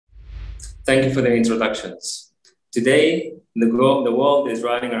Thank you for the introductions. Today, the world is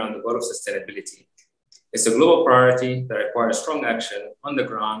riding around the goal of sustainability. It's a global priority that requires strong action on the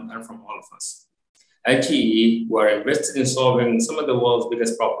ground and from all of us. At GE, we're invested in solving some of the world's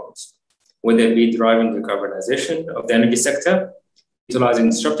biggest problems, whether it be driving decarbonization of the energy sector, utilizing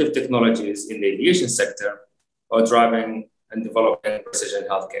disruptive technologies in the aviation sector, or driving and developing precision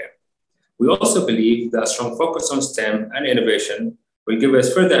healthcare. We also believe that a strong focus on STEM and innovation will give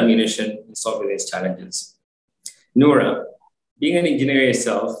us further ammunition in solving these challenges. Noora, being an engineer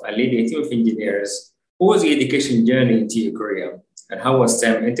yourself and leading a team of engineers, what was your education journey into your career, and how was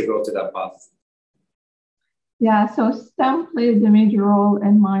STEM integral to that path? Yeah, so STEM played a major role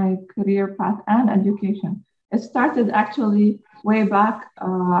in my career path and education. It started actually way back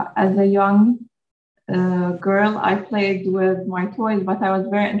as a young girl. I played with my toys, but I was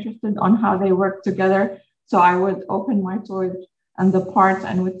very interested on how they work together. So I would open my toys and the parts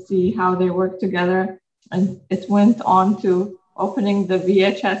and would see how they work together. And it went on to opening the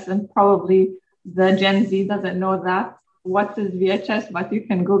VHS, and probably the Gen Z doesn't know that. What is VHS? But you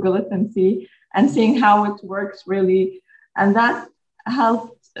can Google it and see, and seeing how it works really. And that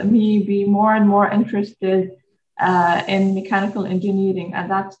helped me be more and more interested in mechanical engineering.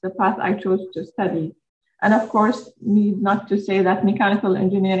 And that's the path I chose to study. And of course, need not to say that mechanical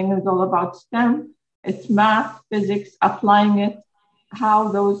engineering is all about STEM. It's math, physics, applying it, how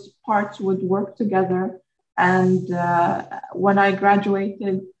those parts would work together. And when I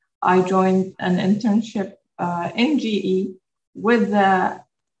graduated, I joined an internship in GE with the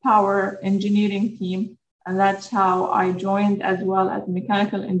power engineering team. And that's how I joined as well as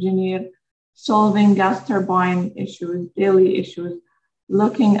mechanical engineer, solving gas turbine issues, daily issues,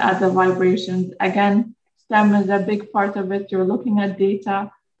 looking at the vibrations. Again, STEM is a big part of it. You're looking at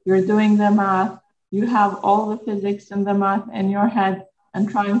data, you're doing the math, you have all the physics and the math in your head and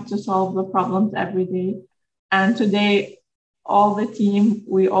trying to solve the problems every day. And today, all the team,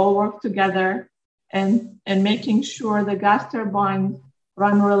 we all work together in making sure the gas turbines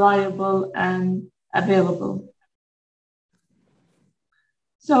run reliable and available.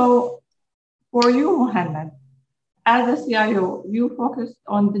 So for you, Mohaned, as a CIO, you focused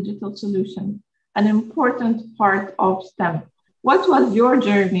on digital solutions, an important part of STEM. What was your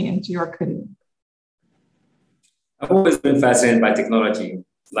journey into your career? I've always been fascinated by technology.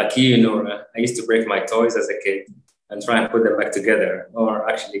 Like you, Noora, I used to break my toys as a kid and try and put them back together, or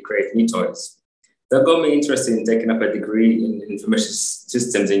actually create new toys. That got me interested in taking up a degree in information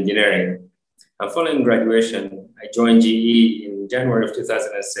systems engineering. And following graduation, I joined GE in January of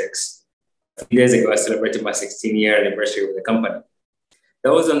 2006. A few days ago, I celebrated my 16-year anniversary with the company.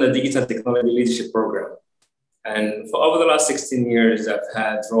 That was on the Digital Technology Leadership Program. And for over the last 16 years, I've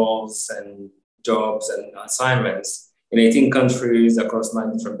had roles and jobs and assignments in 18 countries across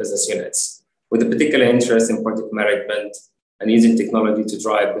 9 different business units, with a particular interest in project management and using technology to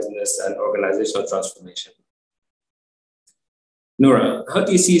drive business and organizational transformation. Noora, how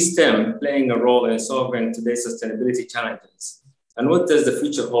do you see STEM playing a role in solving today's sustainability challenges? And what does the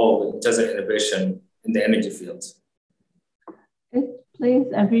future hold in terms of innovation in the energy field? It plays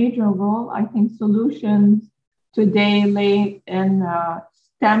a major role. I think solutions today lay in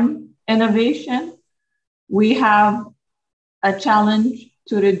STEM innovation. We have a challenge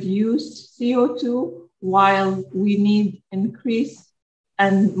to reduce CO2 while we need increase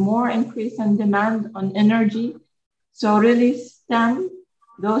and more increase in demand on energy. So really STEM,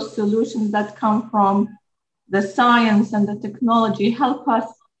 those solutions that come from the science and the technology help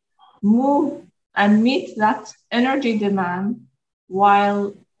us move and meet that energy demand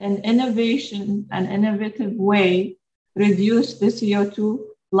while in innovation and innovative way reduce the CO2,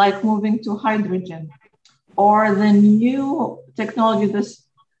 like moving to hydrogen, or the new technology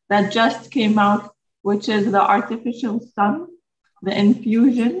that just came out, which is the artificial sun, the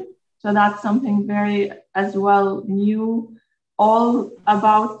infusion. So that's something very as well new, all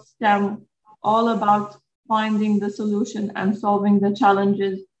about STEM, all about finding the solution and solving the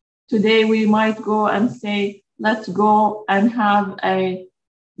challenges. Today we might go and say, let's go and have a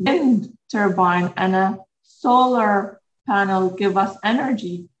wind turbine and a solar panel give us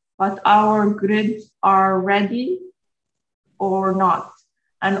energy, but our grids are ready or not.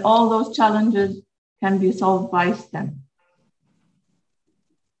 And all those challenges can be solved by STEM.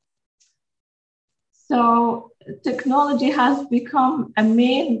 So technology has become a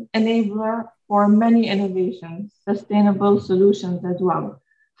main enabler for many innovations, sustainable solutions as well.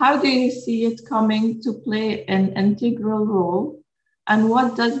 How do you see it coming to play an integral role? And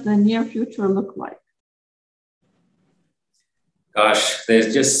what does the near future look like? Gosh,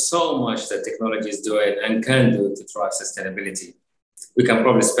 there's just so much that technology is doing and can do to drive sustainability. we can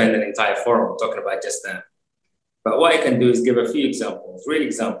probably spend an entire forum talking about just that. But what I can do is give a few examples, real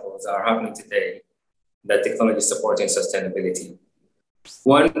examples that are happening today that technology is supporting sustainability.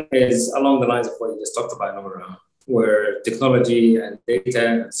 One is along the lines of what you just talked about, Noora, where technology and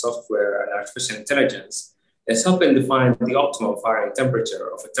data and software and artificial intelligence is helping define the optimal firing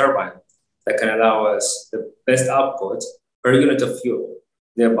temperature of a turbine that can allow us the best output per unit of fuel,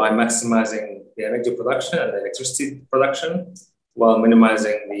 thereby maximizing the energy production and the electricity production while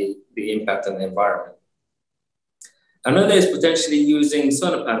minimizing the impact on the environment. Another is potentially using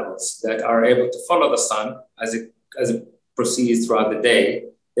solar panels that are able to follow the sun as it proceeds throughout the day,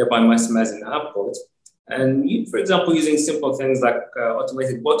 thereby maximizing the output. And for example, using simple things like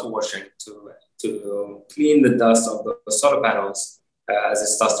automated water washing to clean the dust of the solar panels as it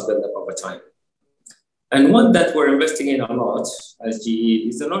starts to build up over time. And one that we're investing in a lot as GE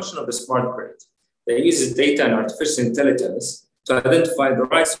is the notion of the smart grid that uses data and artificial intelligence to identify the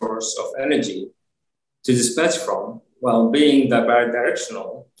right source of energy to dispatch from, while being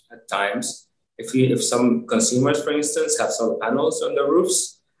directional at times. If some consumers, for instance, have solar panels on their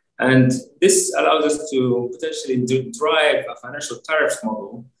roofs, and this allows us to potentially drive a financial tariff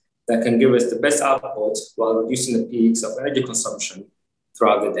model that can give us the best output while reducing the peaks of energy consumption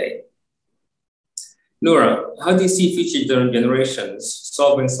throughout the day. Noora, how do you see future generations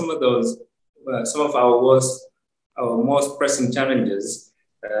solving some of our most pressing challenges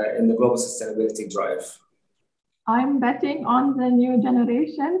in the global sustainability drive? I'm betting on the new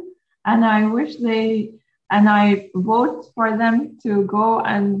generation, and I vote for them to go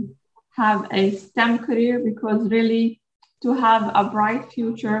and have a STEM career, because really to have a bright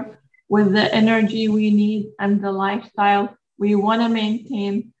future with the energy we need and the lifestyle we want to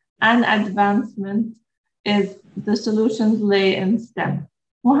maintain and advancement is the solutions lay in STEM.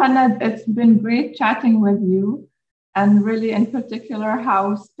 Mohaned, it's been great chatting with you, and really in particular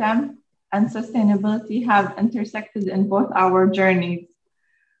how STEM and sustainability have intersected in both our journeys.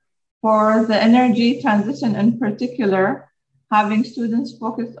 For the energy transition in particular, having students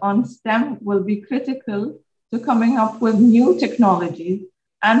focus on STEM will be critical to coming up with new technologies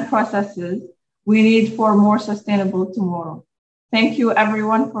and processes we need for more sustainable tomorrow. Thank you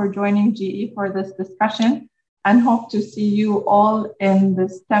everyone for joining GE for this discussion, and hope to see you all in the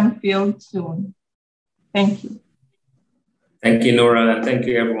STEM field soon. Thank you. Thank you, Noora, and thank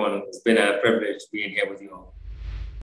you, everyone. It's been a privilege being here with you all.